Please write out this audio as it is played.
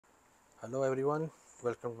Hello everyone,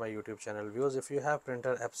 welcome to my YouTube channel. Viewers, if you have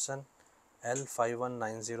printer Epson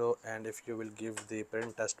L5190 and if you will give the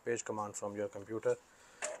print test page command from your computer,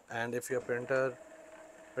 and if your printer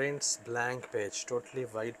prints blank page, totally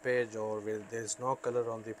white page, or there is no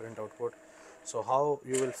color on the print output, so how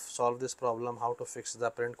you will solve this problem, how to fix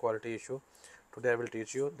the print quality issue, today I will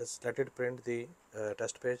teach you. Just let it print the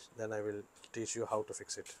test page, then I will teach you how to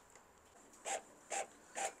fix it.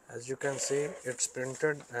 As you can see, it's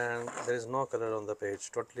printed and there is no color on the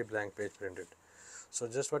page, totally blank page printed. So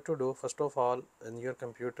just what to do, first of all, in your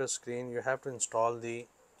computer screen you have to install the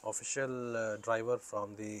official driver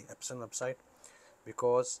from the Epson website,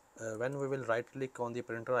 because when we will right click on the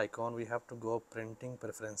printer icon, we have to go printing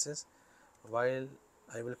preferences. While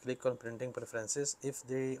I will click on printing preferences, if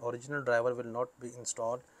the original driver will not be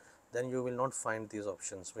installed, then you will not find these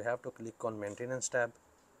options. We have to click on maintenance tab.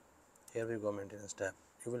 Here we go, maintenance tab.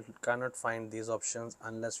 You will cannot find these options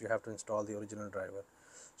unless you have to install the original driver.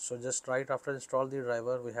 So just right after install the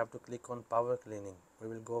driver, we have to click on power cleaning. We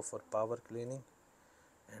will go for power cleaning,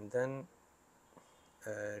 and then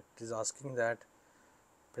it is asking that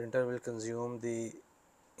printer will consume the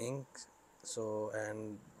ink. So,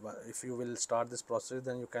 and if you will start this process,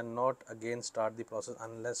 then you cannot again start the process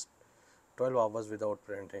unless 12 hours without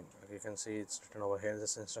printing. You can see it's written over here,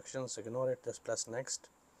 this instructions, ignore it, just press next.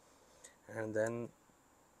 And then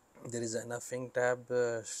there is a nothing tab,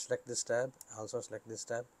 select this tab, also select this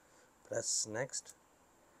tab, press next,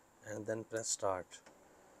 and then press start.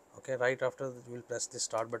 Okay, right after you will press the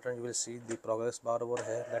start button, you will see the progress bar over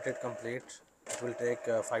here. Let it complete. It will take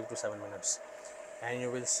 5 to 7 minutes, and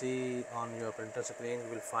you will see on your printer screen,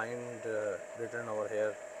 you will find written over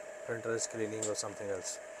here printer is cleaning or something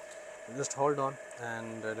else. Just hold on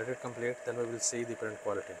and let it complete, then we will see the print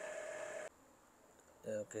quality.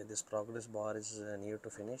 Okay, this progress bar is near to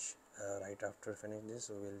finish. Right after finish this,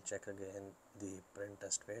 we will check again the print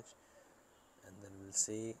test page, and then we'll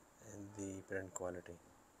see the print quality.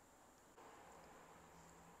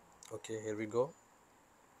 Okay, here we go.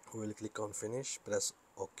 We will click on finish, press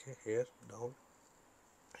OK here down.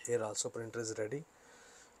 Here also printer is ready.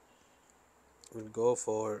 We'll go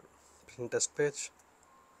for print test page,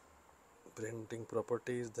 printing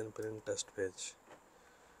properties, then print test page.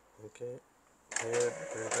 Okay, here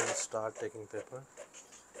printer will start taking paper,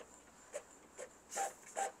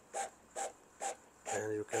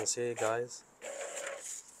 and you can see, guys,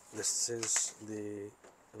 this is the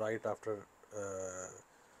right after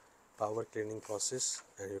power cleaning process,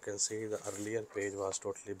 and you can see the earlier page was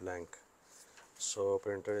totally blank. So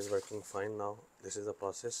printer is working fine now. This is the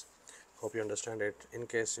process. Hope you understand it. In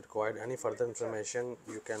case you require any further information,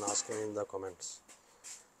 you can ask me in the comments.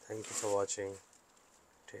 Thank you for watching.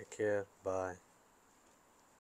 Take care. Bye.